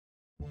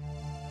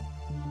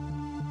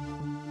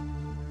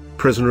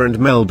prisoner and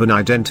Melbourne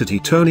identity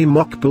Tony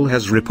Mokbel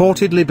has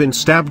reportedly been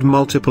stabbed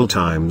multiple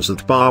times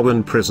at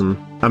Barwon Prison,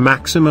 a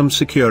maximum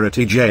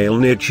security jail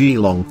near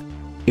Geelong.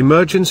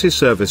 Emergency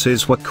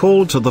services were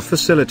called to the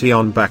facility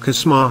on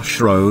Bacchus Marsh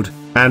Road,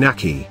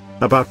 Anaki,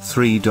 about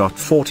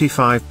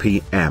 3:45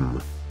 p.m.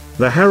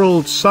 The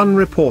Herald Sun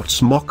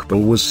reports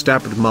Mokbel was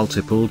stabbed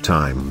multiple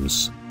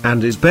times,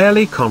 and is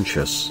barely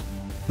conscious.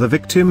 The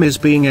victim is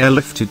being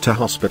airlifted to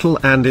hospital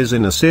and is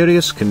in a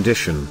serious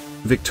condition,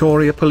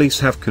 Victoria Police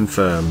have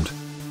confirmed.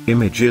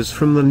 Images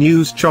from the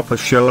news chopper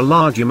show a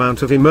large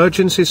amount of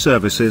emergency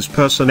services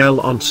personnel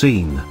on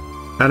scene.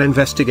 An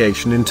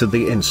investigation into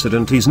the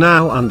incident is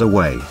now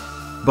underway.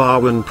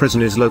 Barwon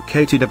Prison is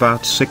located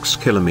about 6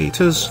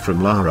 kilometers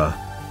from Lara.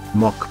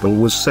 Mokbel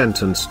was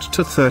sentenced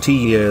to 30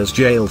 years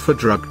jail for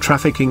drug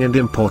trafficking and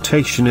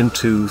importation in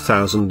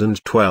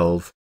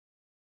 2012.